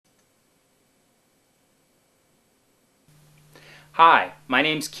Hi, my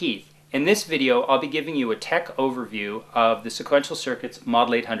name's Keith. In this video, I'll be giving you a tech overview of the Sequential Circuit's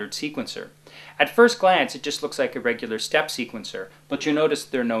Model 800 sequencer. At first glance, it just looks like a regular step sequencer, but you'll notice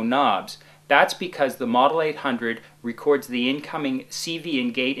there are no knobs. That's because the Model 800 records the incoming CV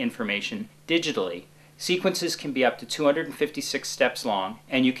and gate information digitally. Sequences can be up to 256 steps long,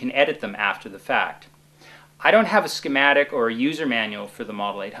 and you can edit them after the fact. I don't have a schematic or a user manual for the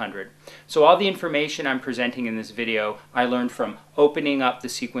Model 800, so all the information I'm presenting in this video I learned from opening up the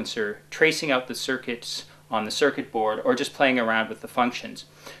sequencer, tracing out the circuits on the circuit board, or just playing around with the functions.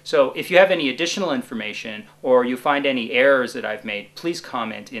 So if you have any additional information or you find any errors that I've made, please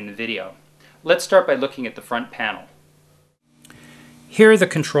comment in the video. Let's start by looking at the front panel. Here are the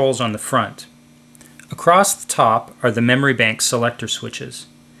controls on the front. Across the top are the memory bank selector switches.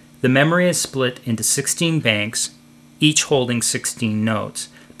 The memory is split into 16 banks, each holding 16 nodes.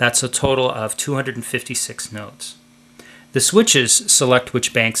 That's a total of 256 nodes. The switches select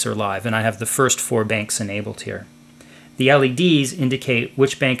which banks are live, and I have the first 4 banks enabled here. The LEDs indicate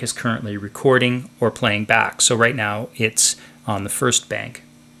which bank is currently recording or playing back, so right now it's on the first bank.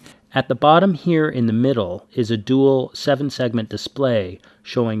 At the bottom here in the middle is a dual 7-segment display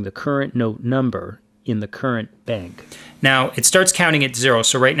showing the current note number in the current bank. Now it starts counting at 0,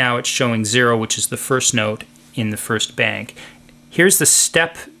 so right now it's showing 0, which is the first note in the first bank. Here's the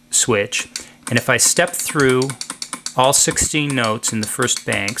step switch, and if I step through all 16 notes in the first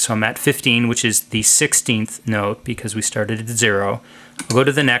bank, so I'm at 15, which is the 16th note because we started at 0, I'll go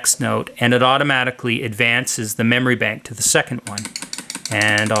to the next note and it automatically advances the memory bank to the second one.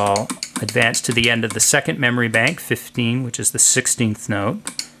 And I'll advance to the end of the second memory bank, 15, which is the 16th note.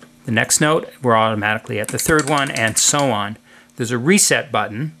 The next note, we're automatically at the third one, and so on. There's a reset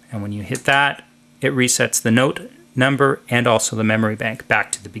button, and when you hit that, it resets the note number and also the memory bank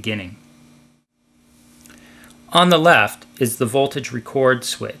back to the beginning. On the left is the voltage record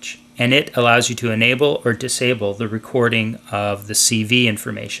switch, and it allows you to enable or disable the recording of the CV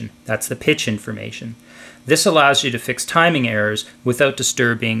information. That's the pitch information. This allows you to fix timing errors without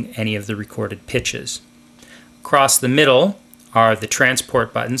disturbing any of the recorded pitches. Across the middle are the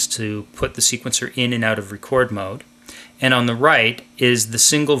transport buttons to put the sequencer in and out of record mode. And on the right is the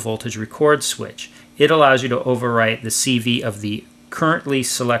single voltage record switch. It allows you to overwrite the CV of the currently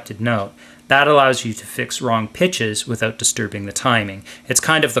selected note. That allows you to fix wrong pitches without disturbing the timing. It's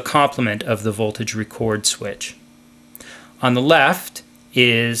kind of the complement of the voltage record switch. On the left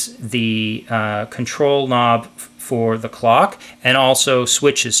is the control knob for the clock, and also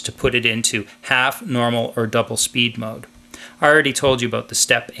switches to put it into half, normal, or double speed mode. I already told you about the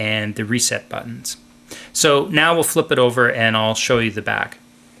step and the reset buttons. So now we'll flip it over and I'll show you the back.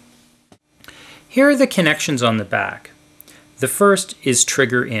 Here are the connections on the back. The first is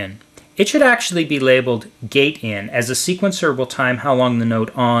trigger in. It should actually be labeled gate in, as the sequencer will time how long the note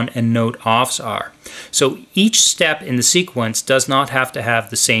on and note offs are. So each step in the sequence does not have to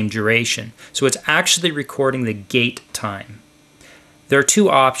have the same duration. So it's actually recording the gate time. There are 2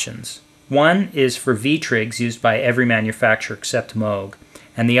 options. One is for V-trigs used by every manufacturer except Moog,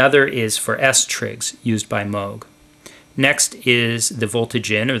 and the other is for S-trigs used by Moog. Next is the voltage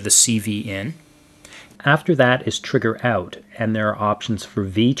in, or the CV in. After that is trigger out, and there are options for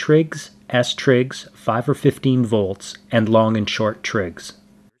V-trigs, S-trigs, 5 or 15 volts, and long and short trigs.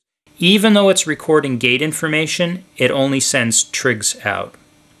 Even though it's recording gate information, it only sends trigs out.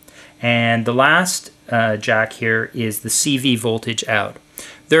 And the last jack here is the CV voltage out.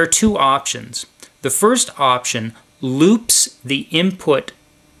 There are 2 options. The first option loops the input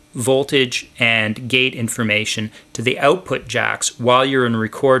voltage and gate information to the output jacks while you're in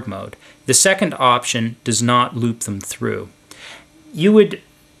record mode. The second option does not loop them through. You would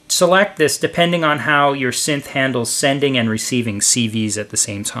select this depending on how your synth handles sending and receiving CVs at the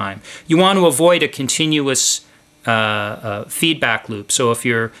same time. You want to avoid a continuous feedback loop. So if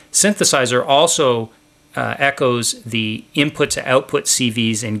your synthesizer also echoes the input to output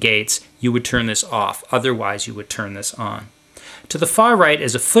CVs and gates, you would turn this off. Otherwise, you would turn this on. To the far right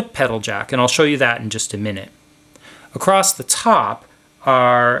is a foot pedal jack, and I'll show you that in just a minute. Across the top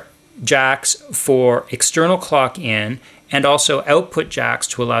are jacks for external clock in and also output jacks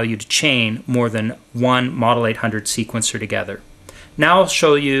to allow you to chain more than one Model 800 sequencer together. Now I'll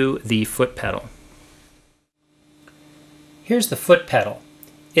show you the foot pedal. Here's the foot pedal.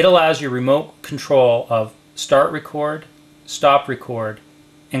 It allows you remote control of start record, stop record,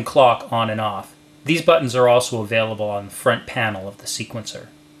 and clock on and off. These buttons are also available on the front panel of the sequencer.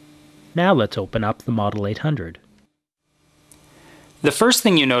 Now let's open up the Model 800. The first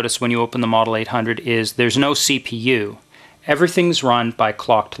thing you notice when you open the Model 800 is there's no CPU. Everything's run by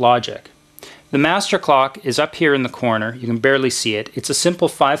clocked logic. The master clock is up here in the corner. You can barely see it. It's a simple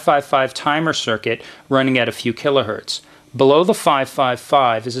 555 timer circuit running at a few kilohertz. Below the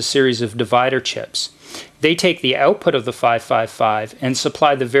 555 is a series of divider chips. They take the output of the 555 and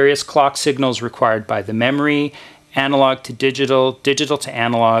supply the various clock signals required by the memory, analog to digital, digital to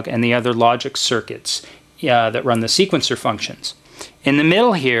analog, and the other logic circuits that run the sequencer functions. In the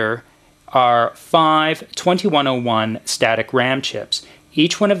middle here are 5 2101 static RAM chips.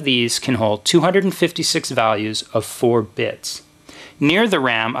 Each one of these can hold 256 values of 4 bits. Near the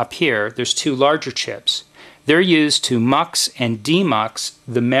RAM up here, there's 2 larger chips. They're used to mux and demux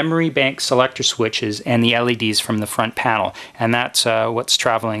the memory bank selector switches and the LEDs from the front panel. And that's what's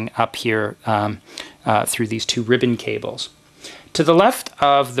traveling up here through these 2 ribbon cables. To the left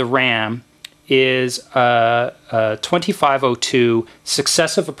of the RAM is a 2502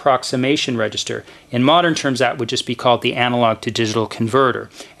 successive approximation register. In modern terms, that would just be called the analog to digital converter.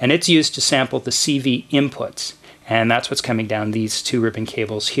 And it's used to sample the CV inputs. And that's what's coming down these 2 ribbon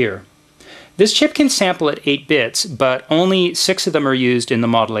cables here. This chip can sample at 8 bits, but only 6 of them are used in the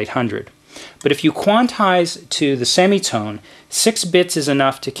Model 800. But if you quantize to the semitone, 6 bits is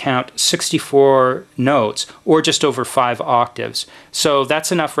enough to count 64 notes, or just over 5 octaves. So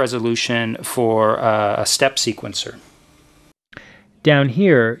that's enough resolution for a step sequencer. Down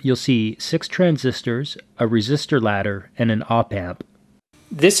here, you'll see 6 transistors, a resistor ladder, and an op-amp.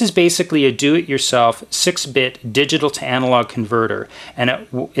 This is basically a do-it-yourself 6-bit digital to analog converter, and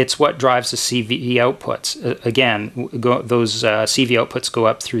it's what drives the CV outputs. Again, those CV outputs go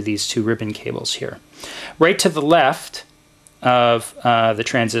up through these 2 ribbon cables here. Right to the left of the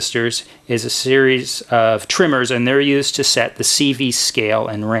transistors is a series of trimmers, and they're used to set the CV scale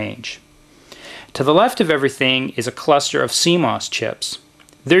and range. To the left of everything is a cluster of CMOS chips.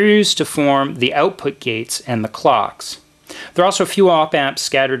 They're used to form the output gates and the clocks. There are also a few op-amps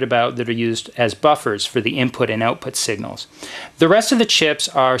scattered about that are used as buffers for the input and output signals. The rest of the chips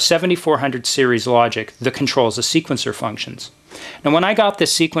are 7400 series logic that controls the sequencer functions. Now, when I got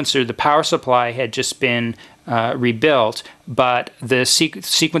this sequencer, the power supply had just been rebuilt, but the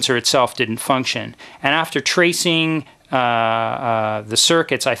sequencer itself didn't function. And after tracing the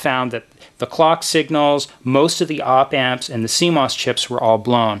circuits, I found that the clock signals, most of the op-amps, and the CMOS chips were all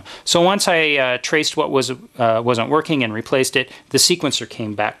blown. So once I traced what wasn't working and replaced it, the sequencer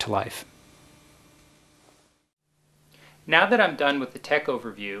came back to life. Now that I'm done with the tech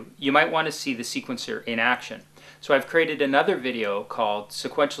overview, you might want to see the sequencer in action. So I've created another video called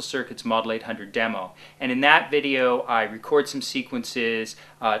Sequential Circuits Model 800 Demo. And in that video, I record some sequences,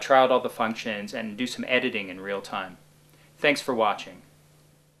 try out all the functions, and do some editing in real time. Thanks for watching.